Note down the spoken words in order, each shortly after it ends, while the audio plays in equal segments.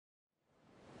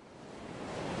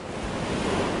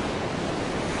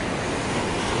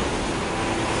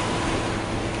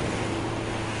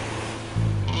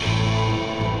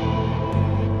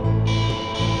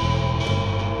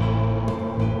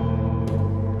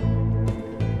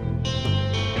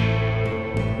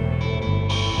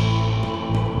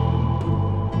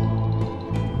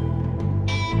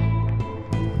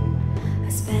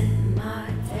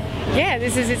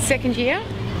This is its second year,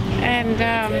 and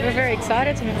we're very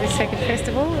excited to have this second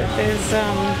festival.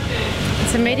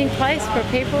 It's a meeting place for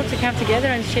people to come together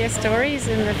and share stories,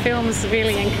 and the films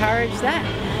really encourage that.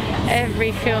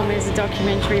 Every film is a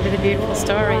documentary with a beautiful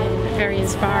story and very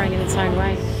inspiring in its own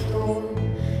way.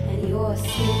 And you're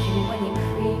sleeping when you're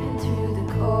creeping through the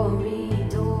corridor.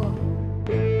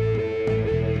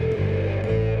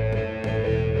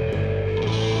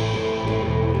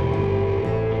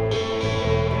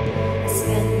 I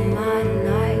spent my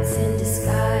nights in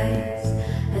disguise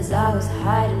as I was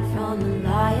hiding from the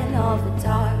lion of the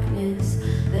darkness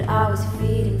that I was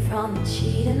feeding from the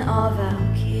cheating of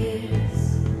our kids.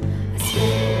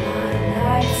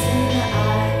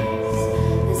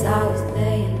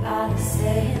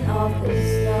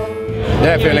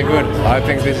 Yeah, feeling good. I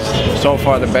think this is so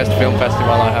far the best film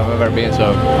festival I have ever been,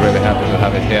 so really happy to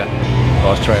have it here.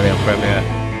 Australian premiere.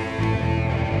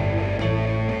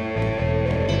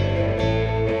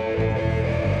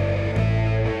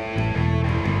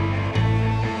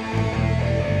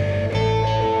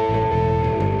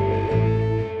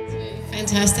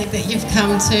 Fantastic that you've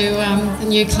come to the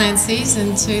new Clancy's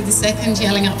and to the second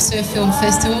Yallingup Surf Film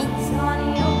Festival.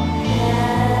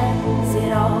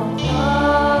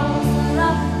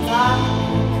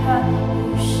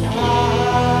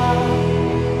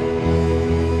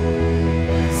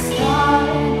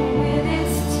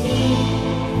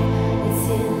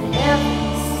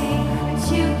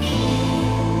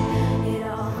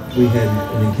 We had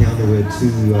an encounter where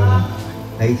two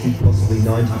 80, possibly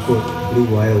 90-foot blue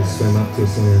whales swam up to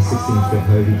us on our 16-foot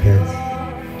Hobie cats.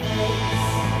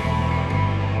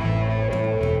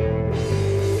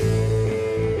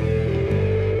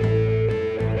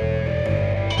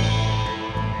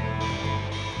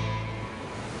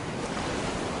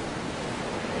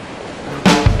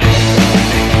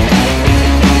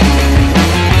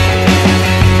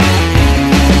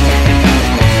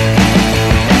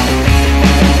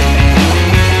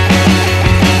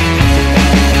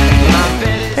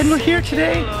 Here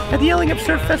today at the Yallingup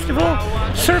Surf Festival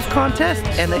surf contest,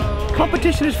 and the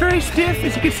competition is very stiff.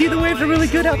 As you can see, the waves are really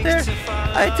good out there.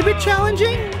 It's a bit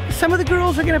challenging. Some of the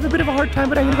girls are gonna have a bit of a hard time,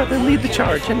 but I'm gonna go out there and lead the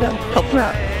charge and help them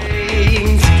out.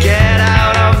 Get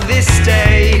out of this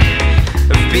state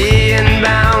of being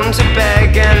bound to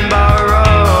beg and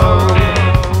borrow.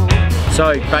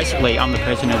 So basically, I'm the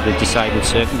president of the Disabled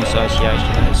Surfing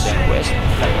Association in the Southwest,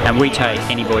 and we take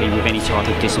anybody with any type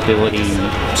of disability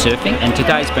surfing, and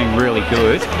today's been really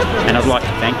good, and I'd like to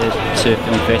thank the Surf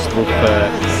Film Festival for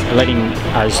letting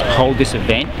us hold this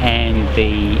event and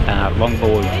the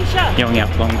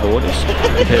Yallingup longboarders,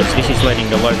 because this is letting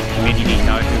the local community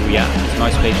know who we are, because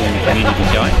most people in the community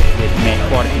don't. We've met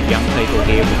quite a few young people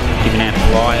here, we've given out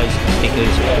flyers,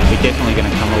 stickers. We're definitely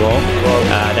going to come along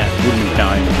that wouldn't have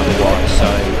known otherwise. So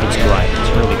it's great, it's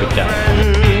a really good day.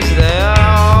 They're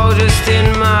all just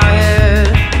in my head.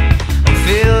 I'm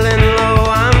feeling low,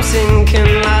 I'm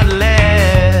sinking like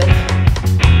lead.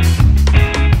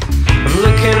 I'm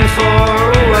looking for a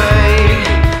way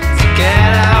to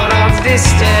get out of this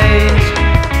stage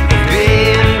of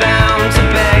being bound to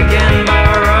beg and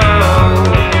borrow.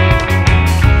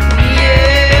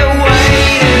 Yeah,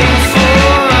 waiting for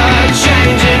a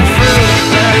changing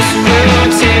fruitless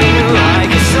routine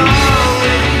like a song.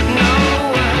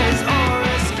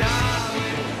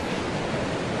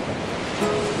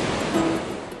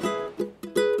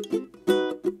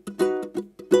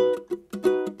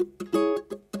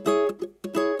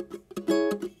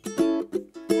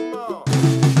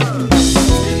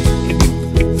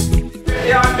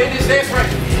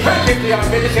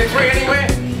 Anyway.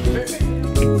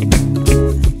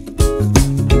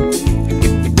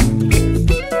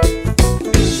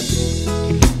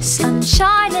 Sun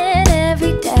shining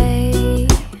every day.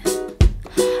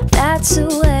 That's the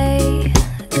way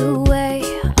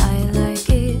I like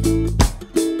it.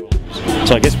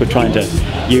 So I guess we're trying to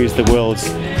use the world's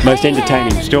most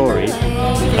entertaining story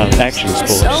of action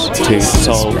sports to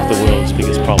solve the world's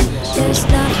biggest problems.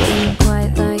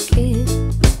 Quite like it.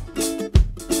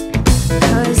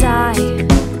 'Cause I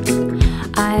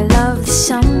love the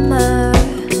summer.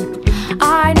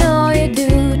 I know you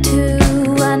do too.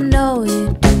 I know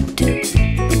you do too.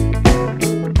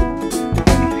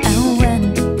 And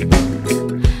when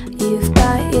you've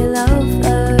got your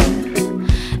lover,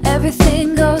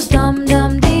 everything goes dum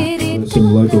dum dee dee.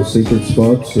 Some local secret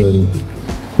spots and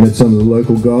met some of the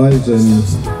local guys, and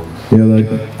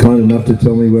they're kind enough to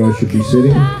tell me where I should be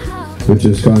sitting, which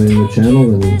is kind of in the channel,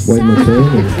 and wait my turn.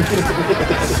 And,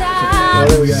 oh,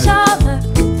 there we go.